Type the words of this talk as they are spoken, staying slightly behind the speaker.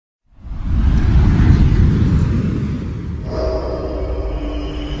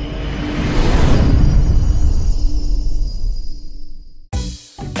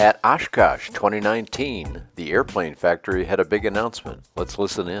At Oshkosh 2019, the airplane factory had a big announcement. Let's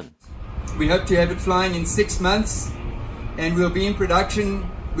listen in. We hope to have it flying in 6 months, and we'll be in production.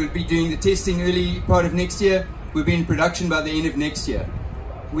 We'll be doing the testing early part of next year. We'll be in production by the end of next year.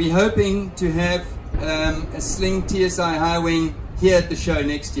 We're hoping to have a Sling TSi high wing here at the show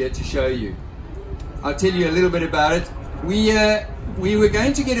next year to show you. I'll tell you a little bit about it. We were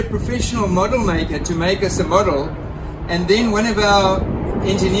going to get a professional model maker to make us a model, and then one of our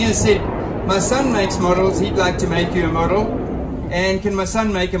engineers said, my son makes models, he'd like to make you a model, and can my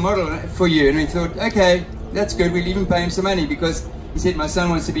son make a model for you? And we thought, okay, that's good, we'll even pay him some money, because he said my son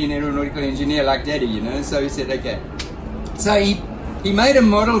wants to be an aeronautical engineer like daddy, you know, so he said, okay. So he made a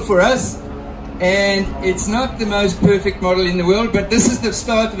model for us, and it's not the most perfect model in the world, but this is the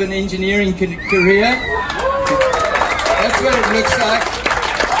start of an engineering career. That's what it looks like.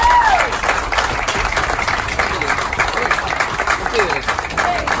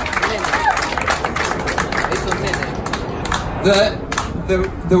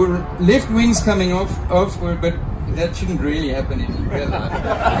 The left wing's coming off, but that shouldn't really happen in real life.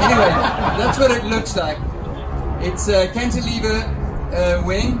 Anyway, that's what it looks like. It's a cantilever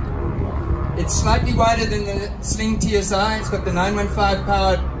wing. It's slightly wider than the Sling TSi. It's got the 915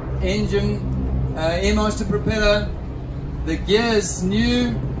 powered engine, Airmaster propeller. The gears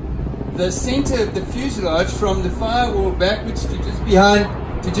new. The center of the fuselage from the firewall backwards to just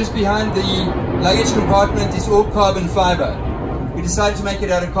behind the luggage compartment is all carbon fiber. We decided to make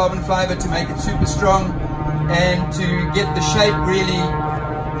it out of carbon fiber to make it super strong and to get the shape really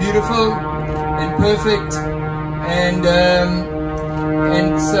beautiful and perfect. And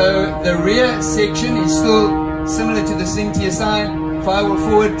so the rear section is still similar to the Sling TSi. Firewall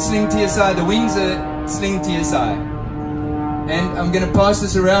forward, Sling TSi. The wings are Sling TSi. And I'm going to pass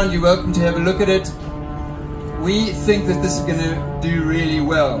this around. You're welcome to have a look at it. We think that this is going to do really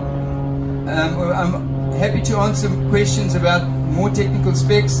well. I'm happy to answer questions about more technical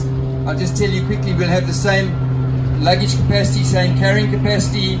specs. I'll just tell you quickly, we'll have the same luggage capacity, same carrying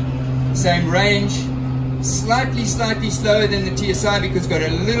capacity, same range. Slightly slower than the TSi because it's got a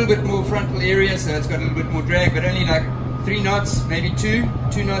little bit more frontal area, so it's got a little bit more drag, but only like 3 knots, maybe 2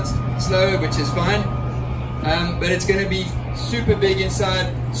 knots slower, which is fine. But it's going to be super big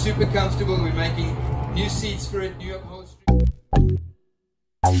inside, super comfortable. We're making new seats for it.